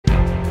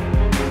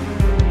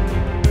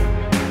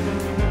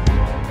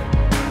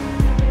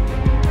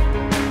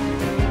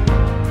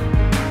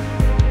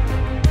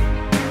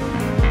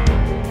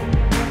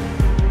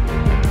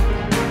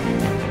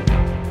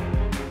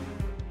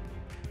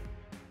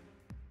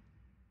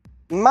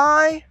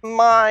My.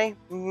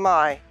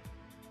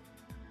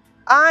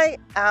 I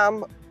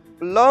am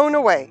blown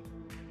away.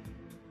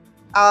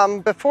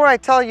 Before I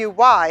tell you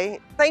why,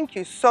 thank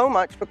you so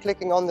much for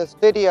clicking on this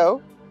video,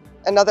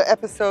 another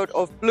episode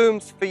of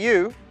Blooms for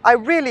You. I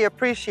really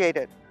appreciate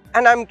it.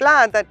 And I'm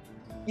glad that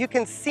you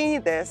can see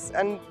this,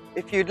 and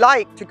if you'd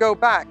like to go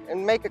back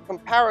and make a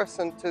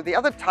comparison to the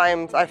other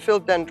times I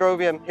filmed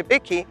Dendrobium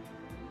Hibiki,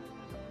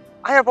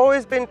 I have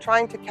always been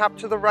trying to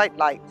capture the right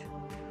light.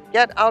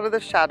 Get out of the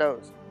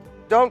shadows.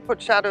 Don't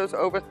put shadows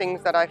over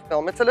things that I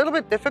film. It's a little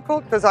bit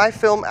difficult because I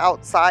film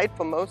outside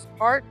for most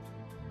part,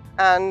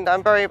 and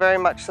I'm very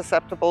much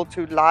susceptible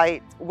to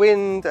light,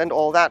 wind, and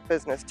all that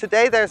business.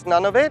 Today there's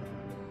none of it.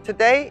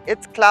 Today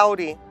it's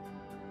cloudy.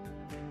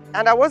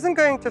 And I wasn't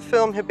going to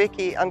film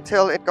Hibiki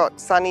until it got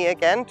sunny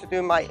again to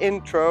do my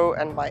intro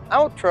and my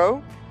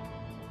outro.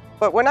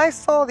 But when I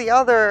saw the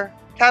other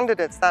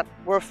candidates that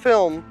were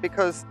filmed,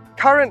 because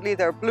currently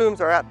their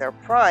blooms are at their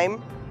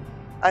prime,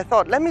 I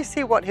thought, let me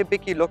see what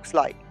Hibiki looks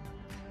like.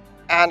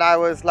 And I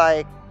was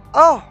like,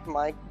 oh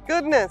my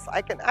goodness,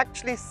 I can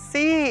actually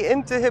see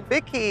into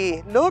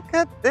Hibiki. Look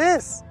at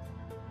this.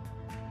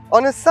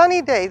 On a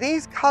sunny day,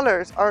 these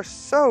colors are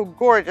so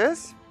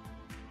gorgeous.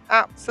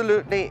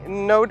 Absolutely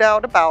no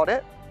doubt about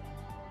it.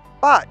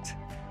 But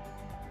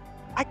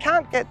I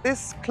can't get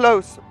this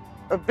close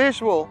a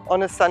visual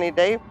on a sunny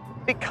day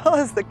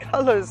because the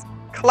colors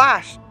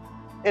clash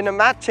in a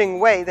matching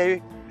way.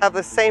 They have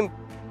the same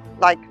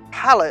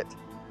palette,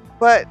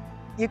 but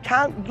you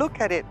can't look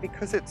at it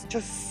because it's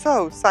just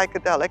so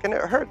psychedelic and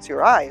it hurts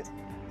your eyes.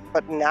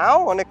 But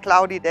now on a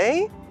cloudy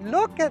day,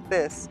 look at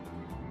this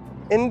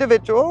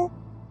individual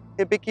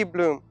Hibiki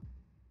bloom.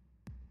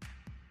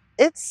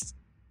 It's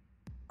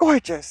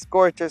gorgeous,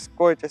 gorgeous,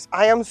 gorgeous.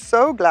 I am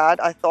so glad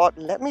I thought,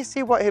 let me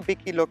see what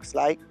Hibiki looks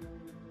like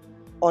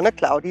on a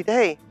cloudy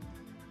day,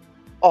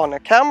 on a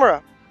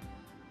camera.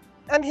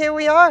 And here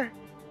we are.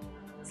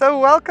 So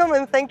welcome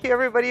and thank you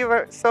everybody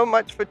so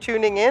much for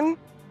tuning in.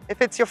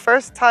 If it's your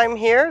first time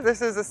here,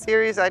 this is a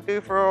series I do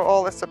for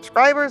all the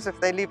subscribers. If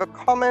they leave a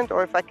comment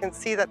or if I can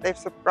see that they've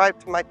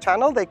subscribed to my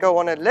channel, they go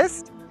on a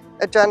list,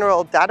 a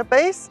general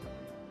database.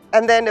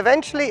 And then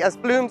eventually, as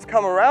blooms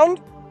come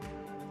around,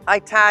 I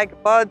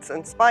tag buds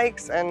and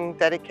spikes and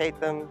dedicate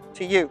them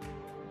to you.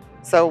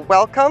 So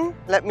welcome,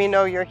 let me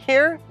know you're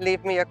here,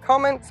 leave me a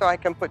comment so I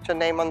can put your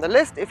name on the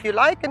list if you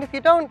like, and if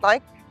you don't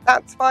like,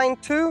 that's fine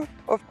too.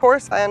 Of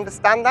course, I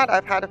understand that.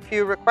 I've had a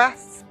few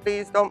requests,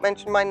 please don't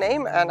mention my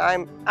name, and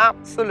I'm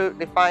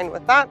absolutely fine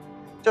with that.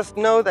 Just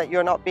know that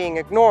you're not being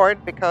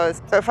ignored,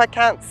 because so if I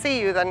can't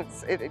see you, then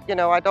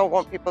I don't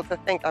want people to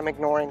think I'm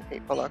ignoring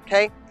people,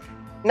 okay?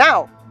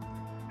 Now,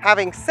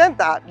 having said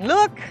that,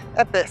 look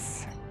at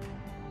this.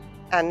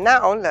 And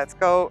now let's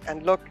go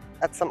and look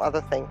at some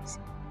other things.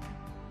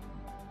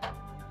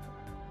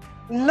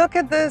 Look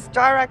at this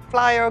Jairak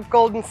Firehorn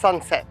Golden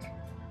Sunset.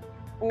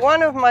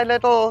 One of my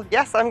little,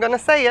 yes, I'm going to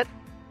say it,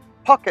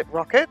 pocket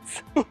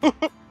rockets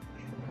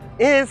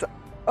is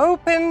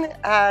open,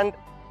 and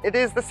it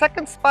is the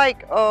second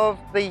spike of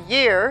the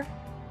year.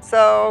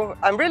 So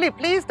I'm really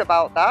pleased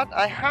about that.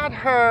 I had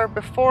her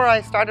before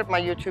I started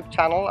my YouTube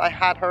channel. I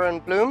had her in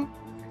bloom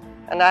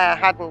and I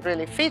hadn't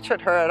really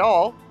featured her at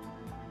all.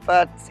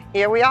 But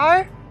here we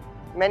are,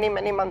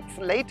 many months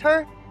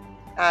later,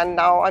 and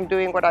now I'm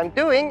doing what I'm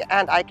doing,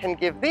 and I can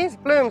give these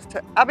blooms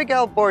to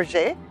Abigail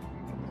Bourget,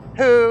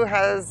 who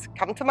has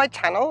come to my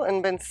channel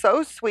and been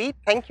so sweet.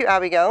 Thank you,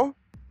 Abigail.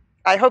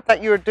 I hope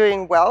that you're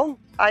doing well.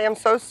 I am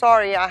so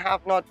sorry I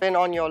have not been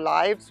on your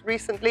lives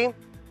recently.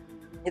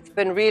 It's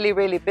been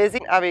really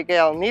busy.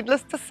 Abigail,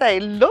 needless to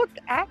say, look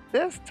at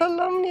this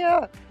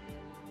Tolumnia.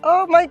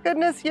 Oh my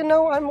goodness,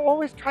 I'm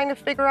always trying to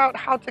figure out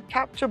how to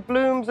capture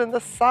blooms in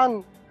the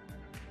sun.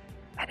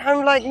 And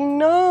I'm like,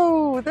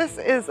 no, this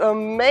is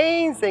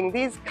amazing.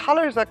 These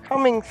colors are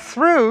coming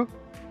through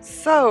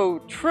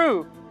so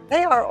true.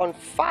 They are on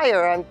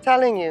fire, I'm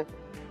telling you.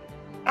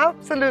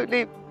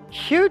 Absolutely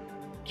cute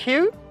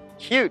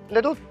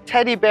little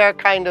teddy bear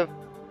kind of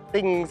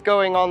things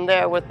going on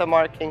there with the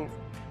markings.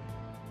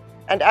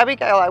 And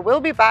Abigail, I will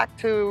be back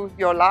to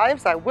your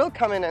lives. I will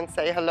come in and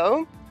say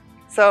hello.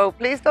 So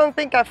please don't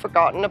think I've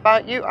forgotten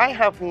about you. I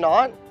have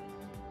not,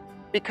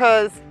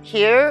 because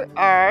here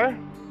are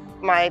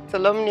my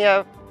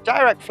Tolumnia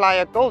Jairak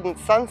Firehorn Golden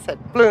Sunset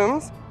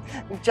blooms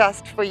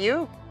just for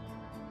you.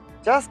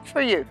 Just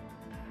for you.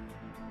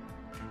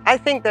 I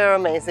think they're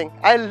amazing.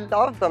 I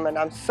love them, and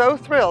I'm so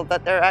thrilled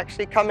that they're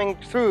actually coming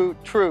through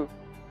true.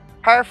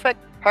 Perfect.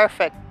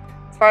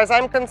 As far as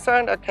I'm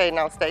concerned, okay,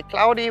 now stay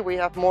cloudy. We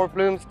have more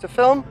blooms to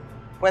film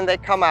when they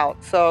come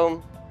out.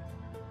 So,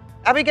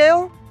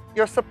 Abigail,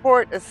 your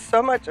support is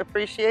so much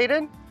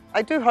appreciated.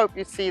 I do hope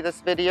you see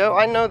this video.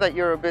 I know that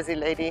you're a busy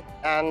lady,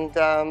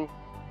 and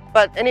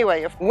but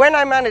anyway, when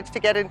I manage to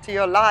get into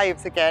your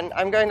lives again,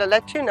 I'm going to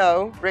let you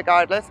know,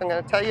 regardless. I'm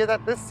going to tell you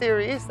that this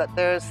series, that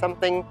there's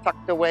something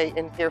tucked away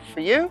in here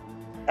for you.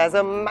 As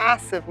a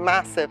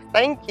massive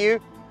thank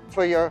you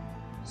for your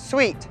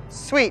sweet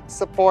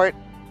support,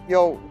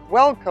 your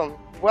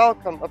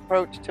welcome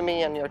approach to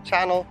me and your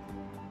channel.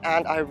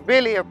 and I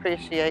really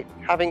appreciate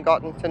having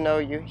gotten to know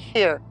you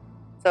here.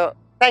 So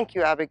thank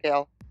you,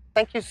 Abigail.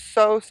 Thank you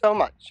so, so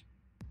much.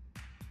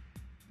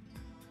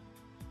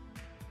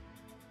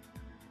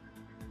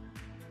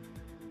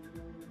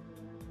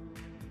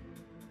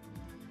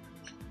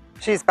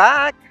 She's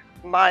back,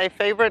 my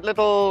favorite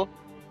little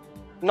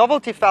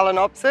novelty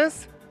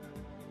Phalaenopsis,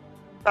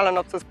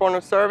 Phalaenopsis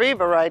cornu-cervi,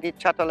 variety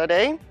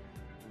Chattaladae.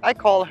 I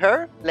call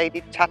her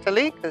Lady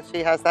Chatterley because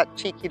she has that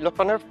cheeky look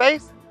on her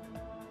face.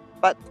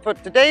 But for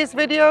today's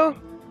video,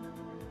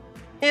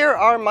 here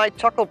are my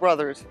Chuckle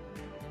brothers.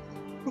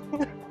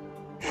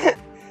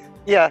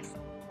 Yes,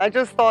 I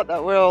just thought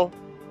that we'll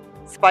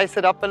spice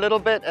it up a little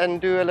bit and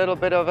do a little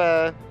bit of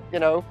a,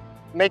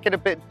 make it a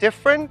bit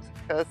different,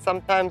 because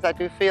sometimes I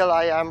do feel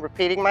I am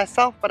repeating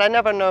myself, but I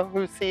never know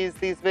who sees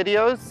these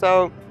videos.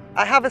 So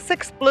I have a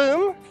 6th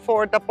bloom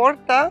for Da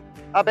Porta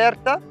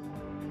Aberta,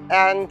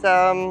 and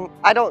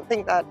I don't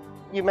think that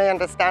you may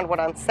understand what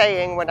I'm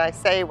saying when I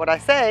say what I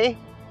say,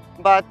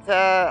 but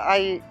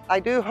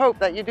I do hope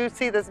that you do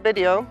see this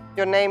video.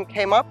 Your name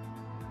came up.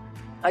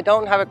 I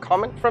don't have a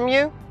comment from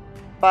you,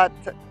 but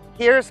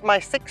here's my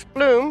 6th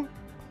bloom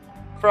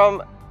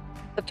from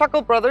the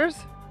Chuckle brothers.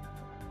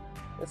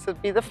 This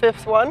would be the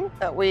 5th one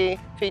that we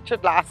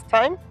featured last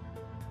time,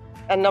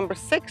 and number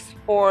 6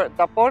 for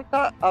Da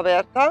Porta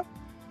Aberta.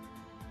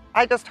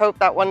 I just hope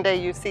that one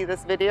day you see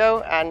this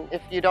video, and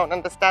if you don't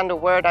understand a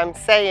word I'm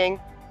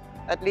saying,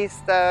 at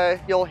least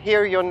you'll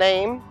hear your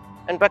name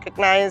and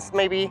recognize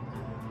maybe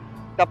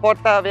Da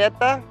Porta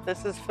Aberta.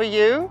 This is for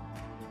you,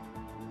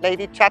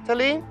 Lady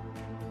Chatterley,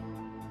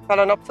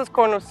 Phalaenopsis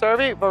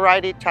cornu-cervi,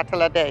 variety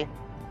Chattaladae.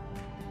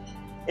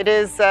 It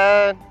is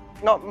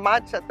not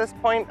much at this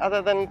point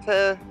other than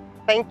to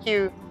thank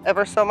you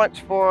ever so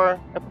much for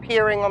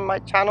appearing on my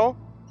channel.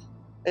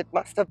 It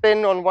must have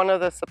been on one of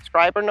the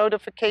subscriber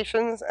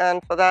notifications,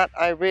 and for that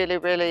I really,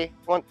 really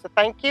want to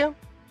thank you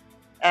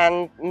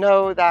and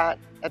know that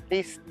at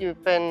least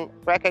you've been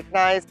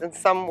recognized in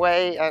some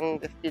way.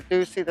 And if you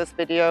do see this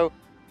video,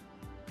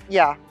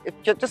 yeah, if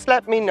you just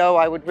let me know,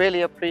 I would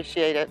really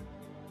appreciate it.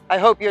 I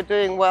hope you're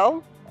doing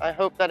well. I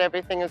hope that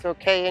everything is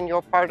okay in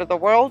your part of the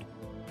world,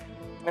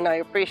 and I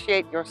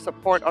appreciate your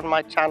support on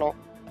my channel.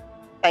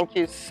 Thank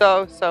you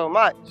so, so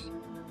much.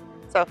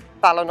 So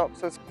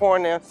Phalaenopsis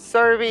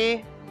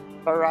cornu-cervi,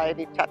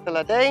 variety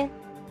Chattaladae.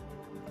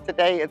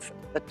 Today it's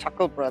the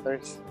Chuckle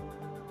brothers.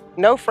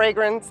 No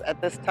fragrance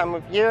at this time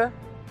of year,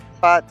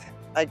 but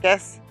I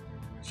guess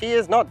she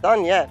is not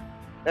done yet.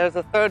 There's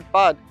a 3rd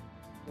bud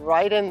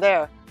right in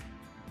there.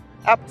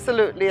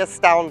 Absolutely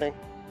astounding.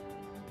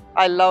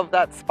 I love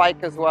that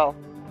spike as well.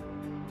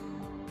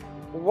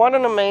 What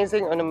an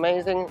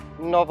amazing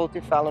novelty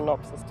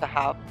Phalaenopsis to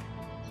have.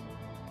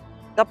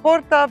 Da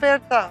Porta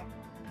Aberta,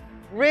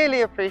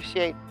 really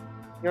appreciate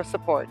your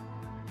support.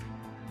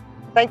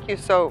 Thank you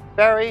so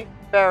very,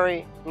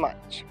 very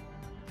much.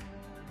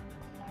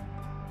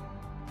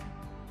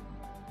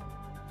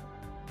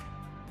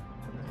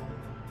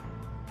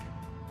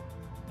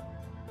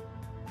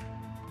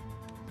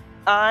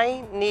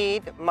 I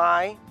need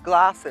my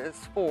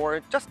glasses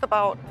for just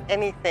about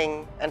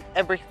anything and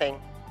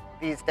everything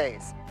these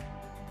days.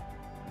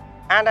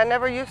 And I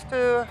never used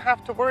to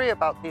have to worry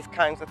about these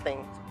kinds of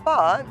things.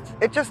 But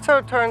it just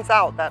so turns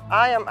out that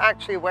I am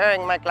actually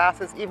wearing my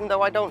glasses even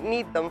though I don't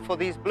need them for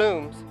these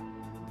blooms.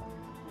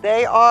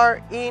 They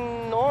are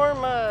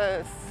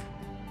enormous.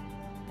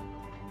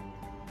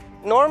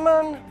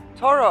 Norman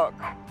Torok.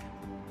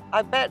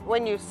 I bet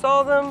when you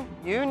saw them,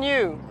 you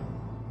knew.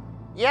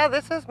 Yeah,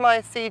 this is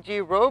my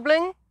CG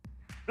Roebling,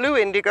 blue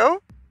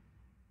indigo.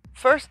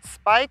 First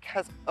spike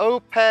has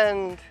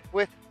opened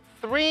with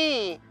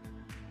 3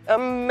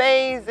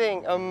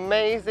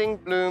 amazing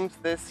blooms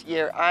this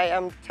year. I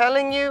am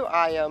telling you,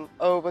 I am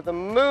over the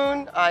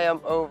moon. I am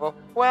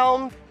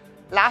overwhelmed.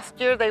 Last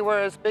year they were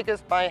as big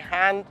as my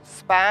hand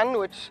span,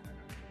 which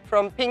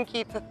from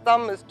pinky to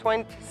thumb is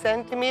 20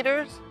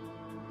 centimeters.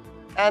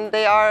 And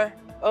they are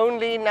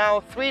only now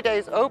 3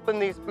 days open,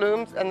 these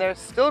blooms, and they're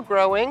still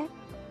growing.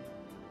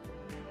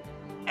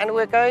 And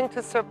we're going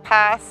to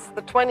surpass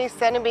the 20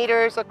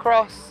 centimeters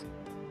across.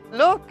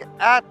 Look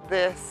at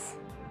this.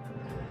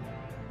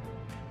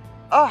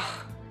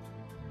 Oh,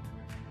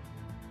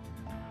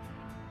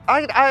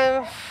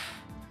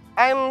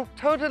 I'm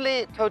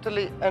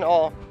totally in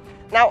awe.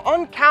 Now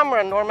on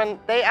camera, Norman,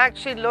 they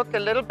actually look a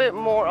little bit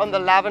more on the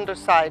lavender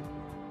side.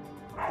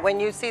 When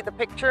you see the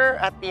picture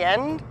at the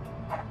end,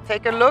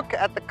 take a look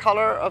at the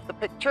color of the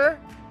picture.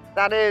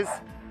 That is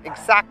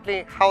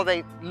exactly how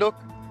they look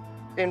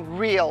in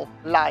real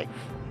life.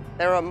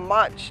 They're a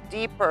much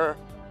deeper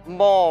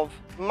mauve,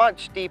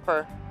 much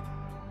deeper.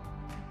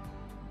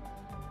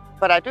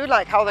 But I do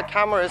like how the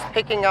camera is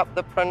picking up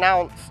the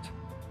pronounced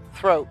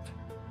throat.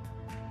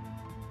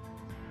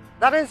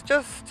 That is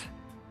just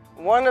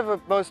one of the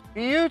most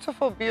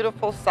beautiful,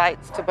 beautiful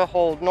sights to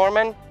behold,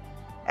 Norman.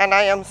 And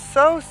I am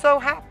so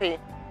happy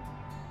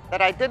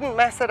that I didn't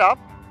mess it up,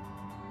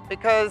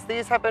 because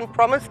these have been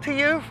promised to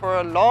you for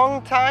a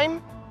long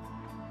time.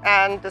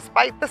 And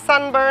despite the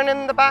sunburn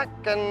in the back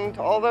and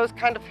all those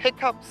kind of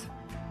hiccups,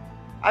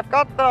 I've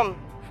got them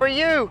for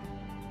you.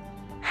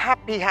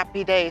 Happy,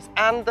 happy days.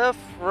 And the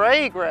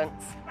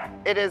fragrance.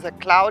 It is a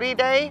cloudy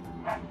day.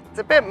 It's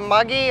a bit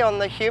muggy on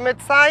the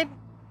humid side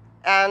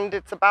and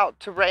it's about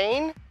to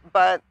rain,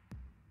 but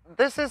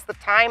this is the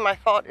time I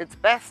thought it's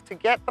best to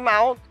get them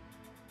out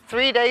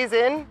 3 days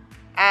in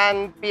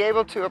and be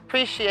able to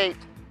appreciate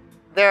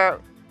their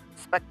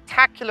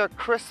spectacular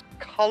crisp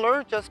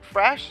color, just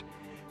fresh.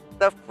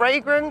 The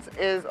fragrance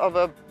is of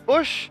a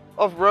bush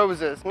of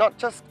roses, not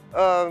just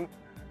a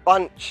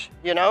bunch,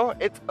 you know,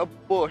 it's a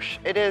bush.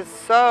 It is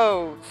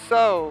so,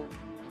 so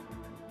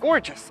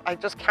gorgeous. I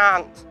just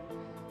can't.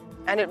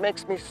 And it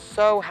makes me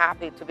so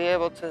happy to be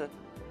able to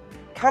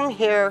come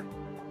here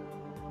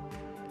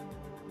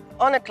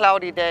on a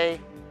cloudy day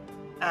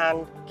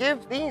and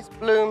give these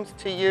blooms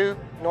to you,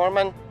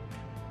 Norman,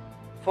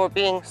 for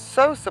being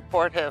so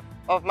supportive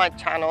of my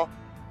channel,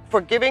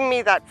 for giving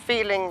me that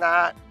feeling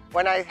that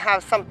when I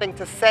have something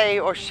to say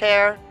or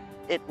share,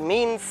 it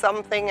means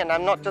something and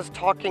I'm not just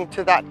talking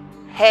to that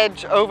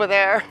hedge over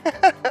there,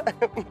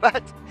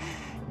 but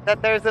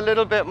that there's a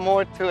little bit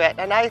more to it.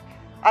 And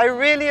I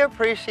really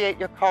appreciate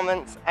your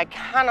comments. I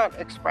cannot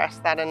express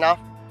that enough.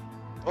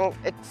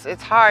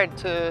 It's hard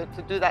to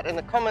do that in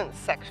the comments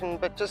section,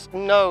 but just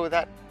know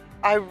that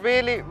I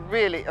really,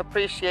 really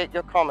appreciate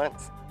your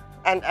comments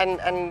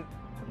and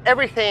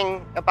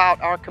everything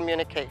about our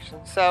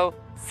communication. So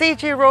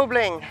C.G.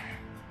 Roebling,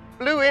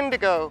 Blue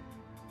Indigo,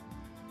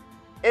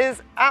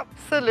 is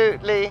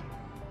absolutely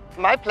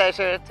my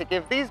pleasure to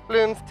give these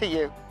blooms to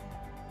you.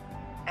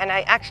 And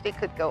I actually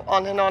could go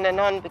on and on and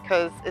on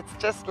because it's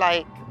just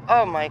like,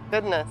 oh my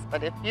goodness.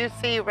 But if you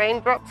see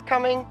raindrops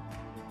coming,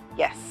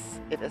 yes,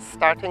 it is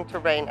starting to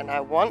rain and I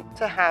want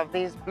to have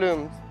these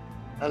blooms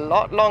a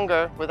lot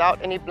longer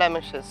without any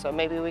blemishes. So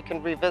maybe we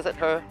can revisit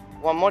her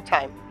one more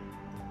time.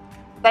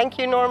 Thank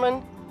you,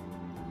 Norman.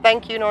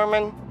 Thank you,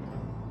 Norman.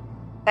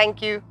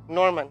 Thank you,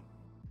 Norman.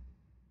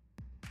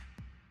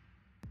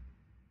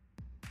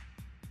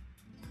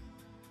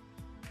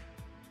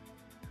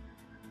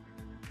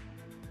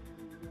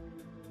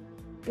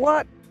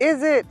 What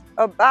is it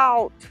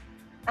about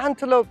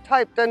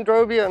antelope-type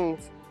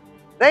dendrobiums?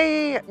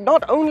 They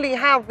not only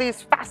have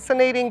these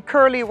fascinating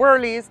curly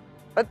whirlies,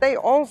 but they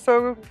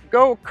also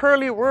go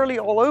curly whirly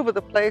all over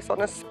the place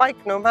on a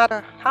spike, no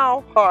matter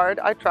how hard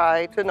I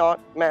try to not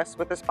mess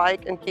with the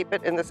spike and keep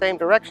it in the same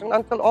direction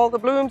until all the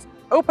blooms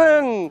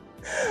open.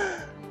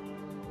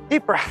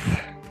 Deep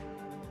breath.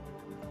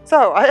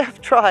 So I have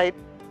tried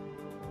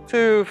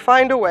to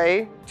find a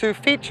way to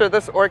feature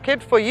this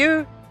orchid for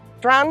you,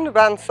 Tran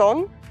Van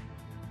Son.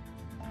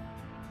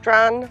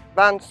 Tran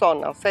Van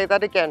Son. I'll say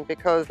that again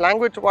because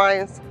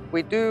language-wise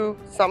we do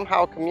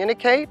somehow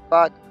communicate,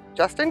 but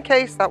just in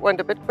case that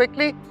went a bit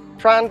quickly,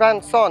 Tran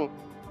Van Son,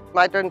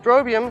 my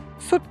Dendrobium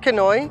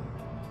Sutkinoi,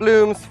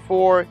 blooms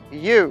for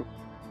you.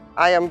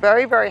 I am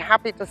very, very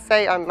happy to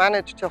say I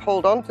managed to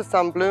hold on to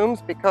some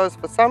blooms because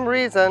for some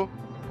reason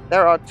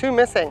there are 2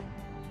 missing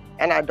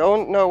and I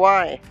don't know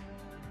why.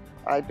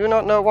 I do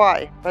not know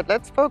why, but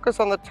let's focus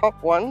on the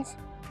top ones.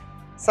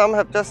 Some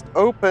have just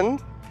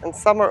opened and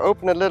some are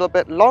open a little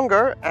bit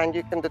longer, and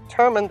you can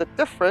determine the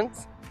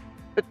difference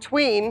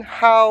between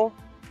how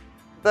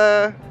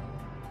the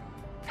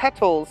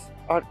petals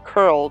are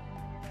curled.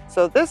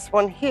 So this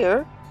one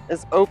here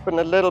is open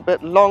a little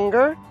bit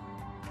longer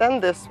than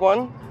this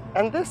one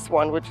and this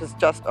one, which is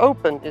just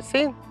open. You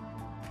see,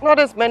 not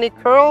as many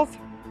curls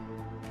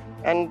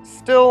and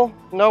still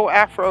no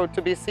afro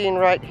to be seen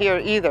right here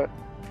either.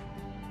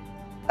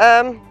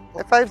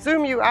 If I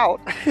zoom you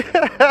out,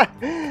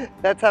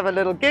 let's have a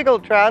little giggle,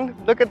 Tran.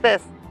 Look at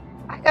this.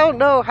 I don't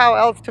know how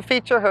else to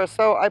feature her,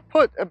 so I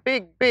put a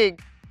big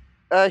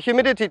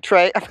humidity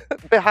tray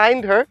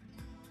behind her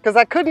because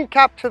I couldn't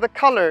capture the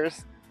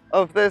colors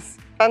of this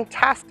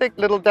fantastic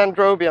little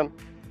dendrobium.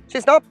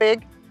 She's not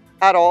big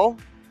at all.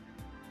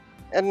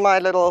 In my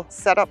little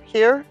setup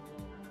here,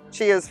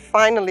 she is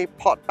finally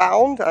pot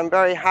bound. I'm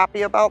very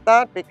happy about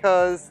that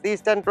because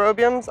these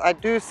dendrobiums I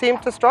do seem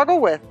to struggle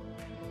with.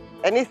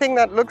 Anything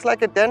that looks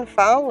like a den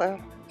fowl,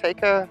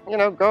 take a,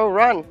 go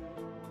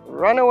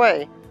run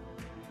away.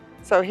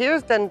 So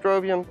here's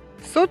Dendrobium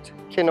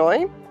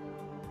Sutiknoi,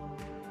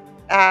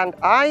 and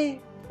I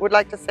would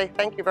like to say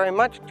thank you very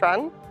much,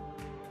 Tran.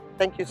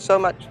 Thank you so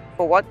much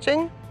for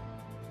watching.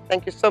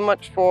 Thank you so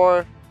much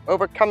for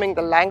overcoming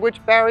the language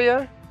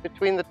barrier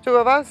between the 2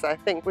 of us. I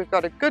think we've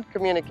got a good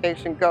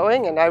communication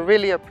going, and I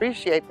really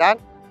appreciate that.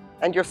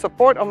 And your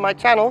support on my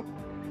channel,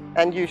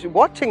 and you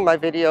watching my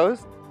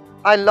videos.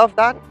 I love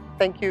that.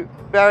 Thank you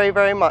very,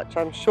 very much.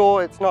 I'm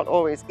sure it's not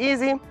always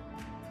easy,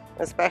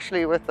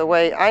 especially with the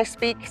way I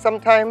speak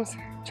sometimes,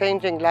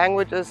 changing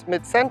languages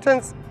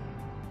mid-sentence,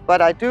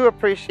 but I do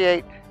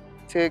appreciate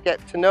to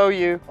get to know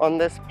you on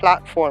this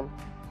platform.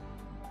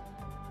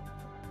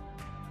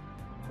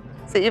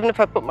 See, even if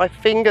I put my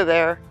finger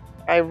there,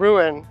 I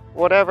ruin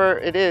whatever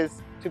it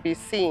is to be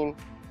seen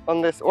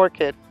on this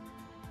orchid.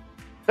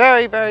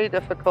 Very, very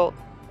difficult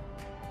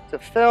to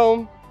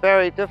film,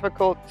 very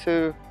difficult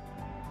to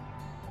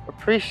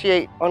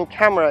appreciate on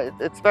camera.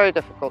 It's very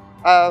difficult.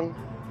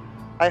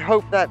 I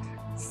hope that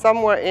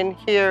somewhere in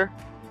here,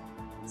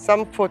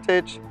 some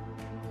footage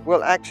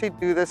will actually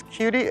do this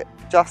cutie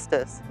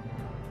justice.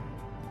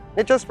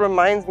 It just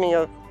reminds me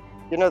of,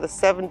 you know, the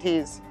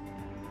 70s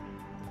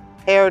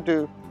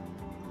hairdo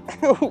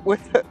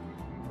with the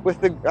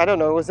I don't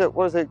know, was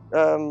it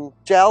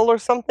gel or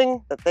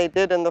something that they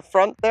did in the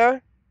front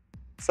there?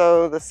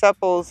 So the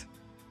sepals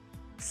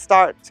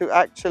start to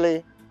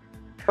actually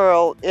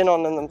curl in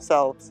on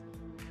themselves.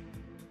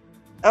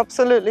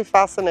 Absolutely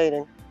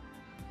fascinating.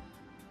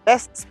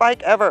 Best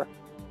spike ever.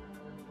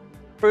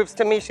 Proves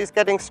to me she's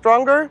getting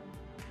stronger.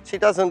 She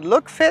doesn't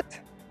look fit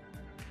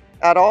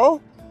at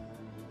all,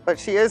 but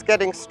she is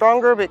getting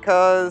stronger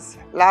because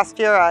last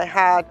year I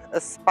had a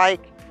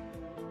spike.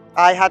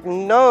 I had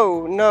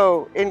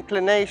no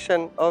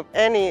inclination of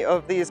any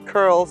of these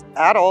curls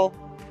at all.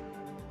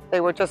 They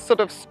were just sort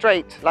of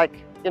straight,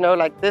 like, you know,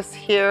 like this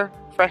here,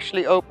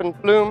 freshly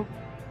opened bloom,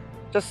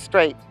 just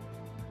straight.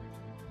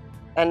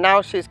 And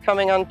now she's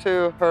coming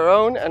onto her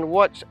own and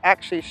what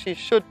actually she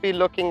should be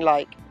looking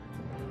like.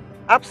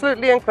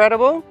 Absolutely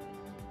incredible.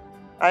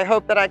 I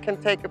hope that I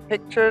can take a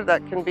picture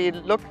that can be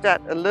looked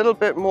at a little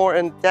bit more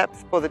in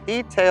depth for the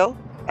detail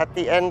at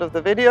the end of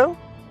the video.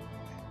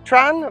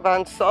 Tran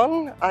van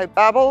Son, I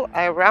babble,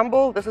 I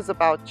ramble, this is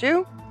about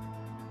you,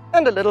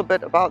 and a little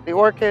bit about the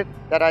orchid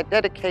that I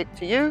dedicate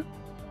to you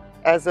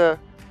as a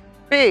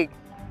big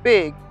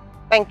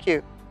thank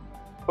you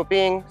for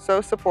being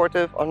so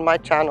supportive on my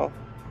channel.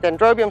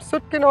 Dendrobium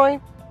sutkinoi,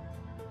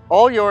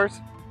 all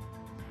yours.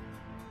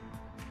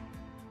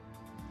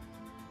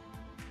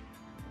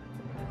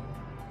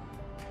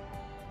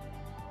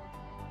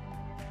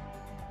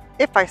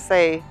 If I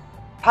say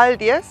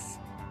paldies,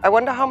 I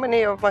wonder how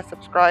many of my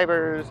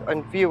subscribers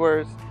and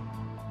viewers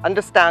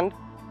understand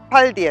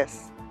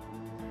paldies.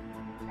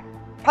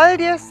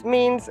 Paldies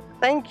means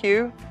thank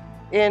you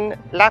in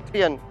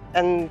Latvian,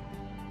 and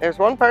there's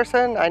one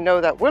person I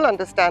know that will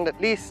understand at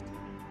least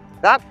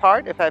that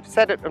part, if I've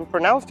said it and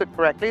pronounced it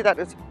correctly. That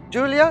is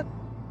Julia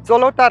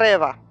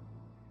Zolotareva.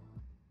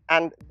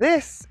 And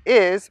this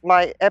is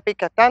my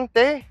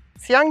Epicattleya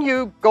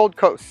Xiangyu Gold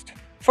Coast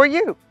for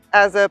you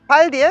as a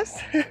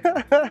paldies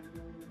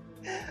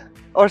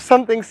or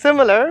something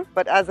similar,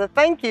 but as a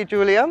thank you,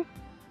 Julia,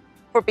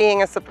 for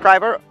being a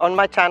subscriber on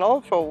my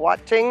channel, for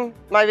watching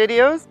my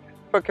videos,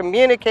 for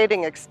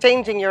communicating,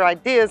 exchanging your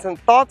ideas and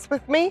thoughts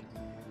with me.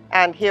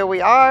 And here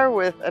we are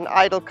with an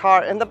idle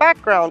car in the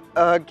background.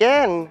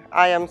 Again,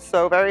 I am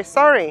so very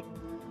sorry.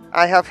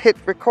 I have hit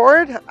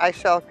record. I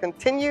shall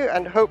continue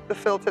and hope the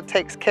filter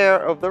takes care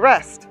of the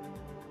rest.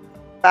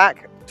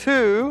 Back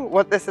to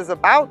what this is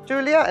about,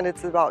 Julia, and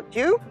it's about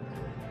you.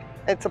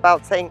 It's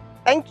about saying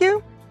thank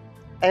you,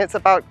 and it's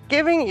about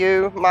giving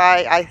you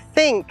my, I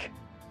think,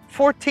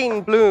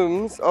 14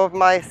 blooms of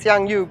my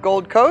Xiangyu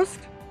Gold Coast.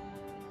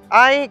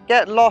 I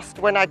get lost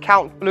when I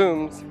count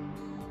blooms.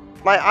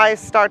 My eyes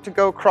start to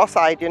go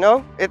cross-eyed, you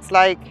know? It's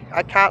like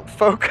I can't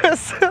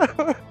focus.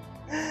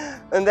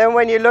 And then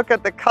when you look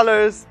at the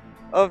colors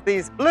of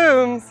these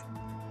blooms,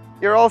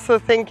 you're also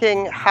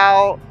thinking,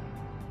 how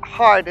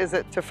hard is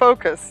it to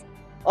focus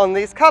on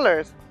these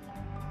colors?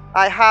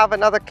 I have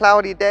another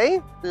cloudy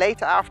day,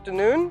 late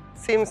afternoon.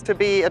 Seems to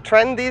be a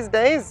trend these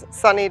days,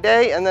 sunny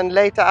day, and then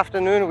late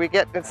afternoon we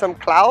get some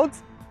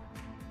clouds.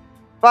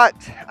 But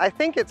I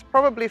think it's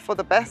probably for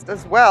the best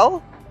as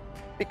well,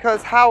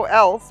 because how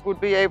else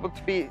would we be able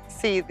to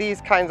see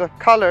these kinds of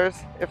colors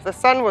if the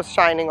sun was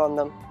shining on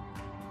them?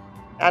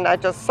 And I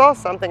just saw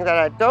something that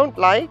I don't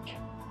like,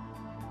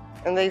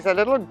 and these are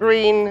little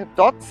green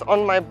dots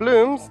on my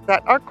blooms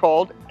that are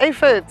called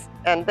aphids,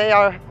 and they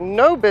are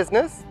no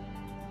business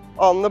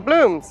on the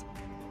blooms.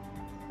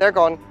 They're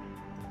gone.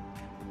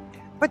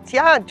 But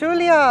yeah,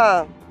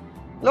 Julia,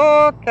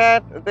 look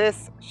at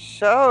this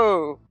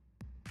show.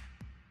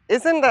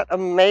 Isn't that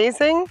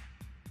amazing?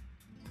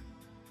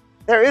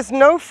 There is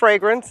no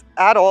fragrance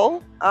at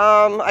all.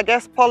 I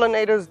guess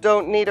pollinators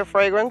don't need a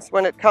fragrance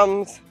when it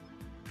comes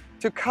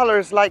to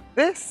colors like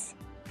this.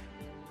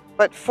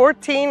 But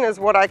 14 is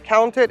what I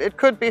counted. It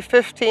could be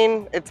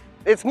 15.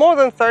 It's more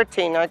than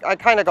 13. I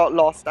kind of got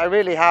lost. I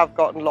really have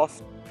gotten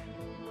lost.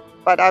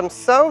 But I'm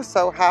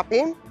so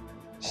happy.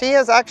 She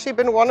has actually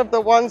been one of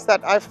the ones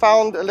that I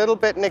found a little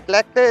bit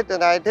neglected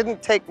and I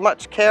didn't take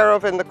much care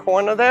of in the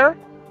corner there.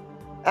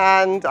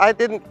 And I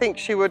didn't think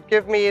she would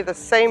give me the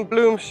same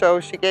bloom show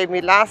she gave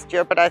me last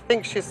year, but I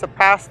think she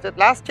surpassed it.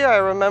 Last year, I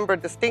remember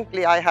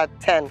distinctly I had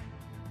 10.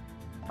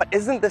 But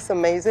isn't this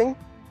amazing?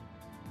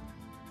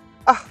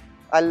 Ah,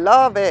 I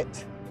love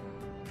it.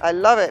 I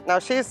love it. Now,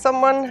 she's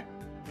someone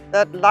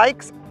that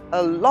likes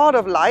a lot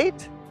of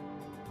light,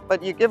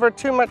 but you give her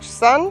too much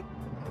sun,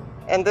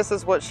 and this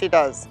is what she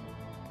does.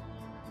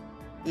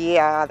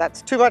 Yeah,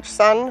 that's too much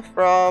sun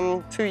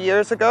from 2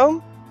 years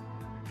ago.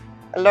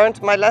 I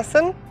learned my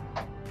lesson.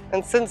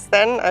 And since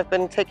then, I've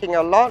been taking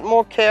a lot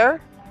more care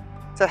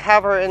to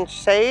have her in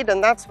shade,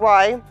 and that's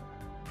why,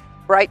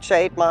 bright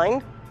shade,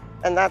 mind,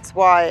 and that's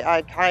why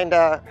I kind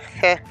of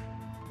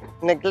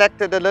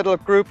neglected a little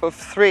group of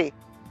 3.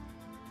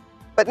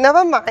 But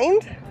never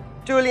mind,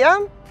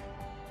 Julia.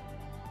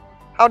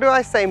 How do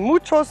I say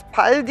muchos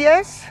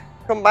paldies?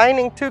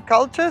 Combining two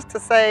cultures to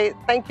say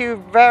thank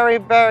you very,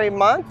 very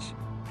much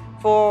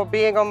for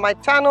being on my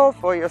channel,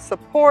 for your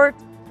support,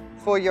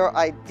 for your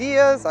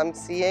ideas. I'm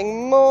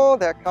seeing more,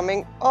 they're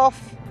coming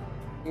off.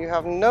 You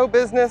have no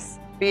business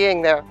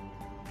being there.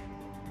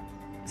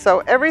 So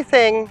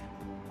everything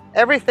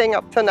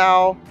up to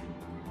now,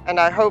 and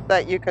I hope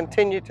that you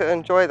continue to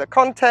enjoy the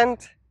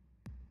content.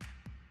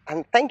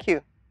 And thank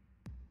you.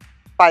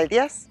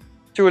 Paldies,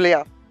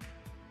 Julia.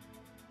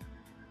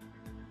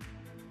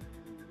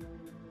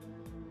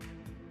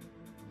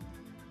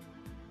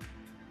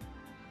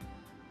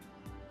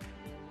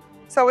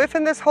 So if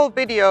in this whole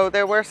video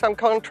there were some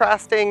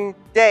contrasting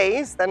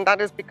days, then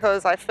that is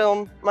because I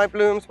film my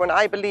blooms when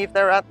I believe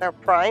they're at their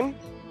prime.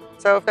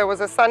 So if there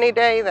was a sunny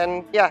day,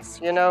 then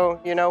yes, you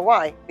know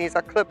why. These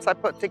are clips I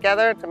put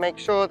together to make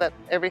sure that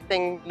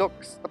everything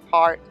looks the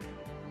part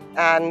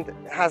and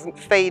hasn't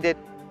faded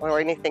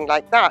or anything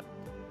like that.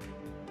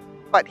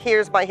 But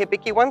here's my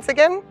hibiki once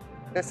again.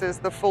 This is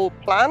the full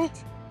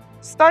plant.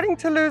 Starting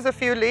to lose a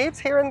few leaves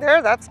here and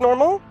there, that's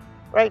normal,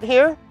 right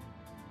here.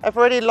 I've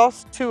already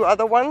lost 2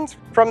 other ones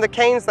from the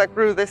canes that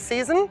grew this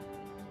season.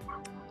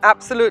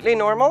 Absolutely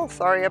normal.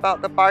 Sorry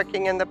about the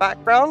barking in the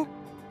background.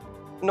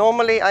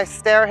 Normally I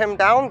stare him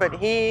down, but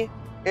he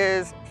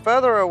is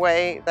further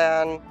away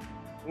than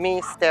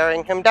me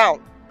staring him down.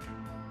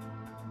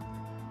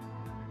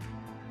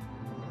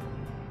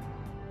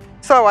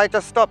 So I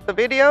just stopped the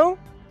video,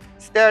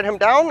 stared him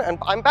down, and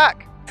I'm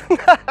back.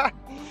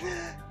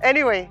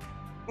 Anyway,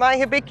 my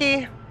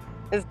hibiki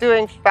is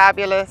doing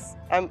fabulous.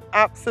 I'm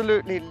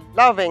absolutely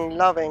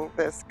loving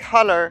this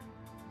color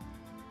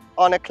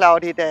on a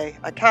cloudy day.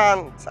 I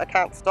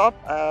can't stop.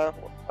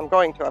 I'm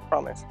going to, I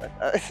promise.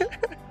 But,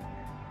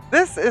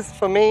 this is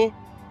for me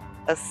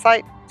a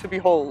sight to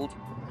behold.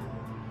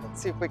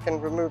 Let's see if we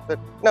can remove the,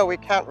 no, we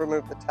can't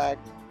remove the tag.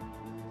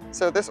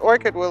 So this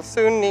orchid will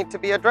soon need to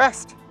be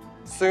addressed.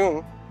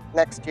 Soon,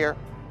 next year.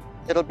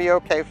 It'll be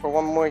okay for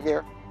 1 more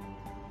year.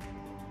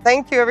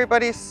 Thank you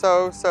everybody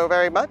so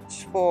very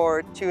much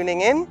for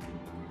tuning in.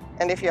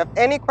 And if you have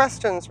any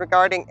questions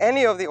regarding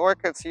any of the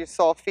orchids you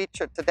saw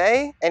featured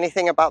today,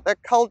 anything about their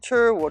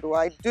culture, what do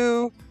I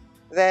do,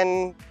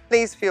 then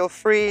please feel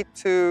free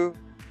to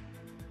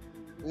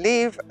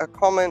leave a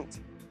comment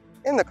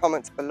in the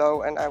comments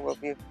below, and I will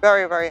be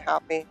very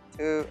happy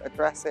to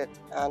address it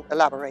and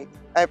elaborate.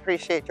 I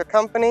appreciate your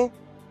company.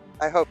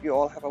 I hope you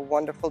all have a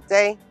wonderful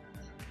day.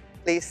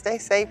 Please stay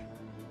safe.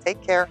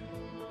 Take care.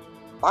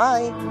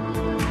 Bye.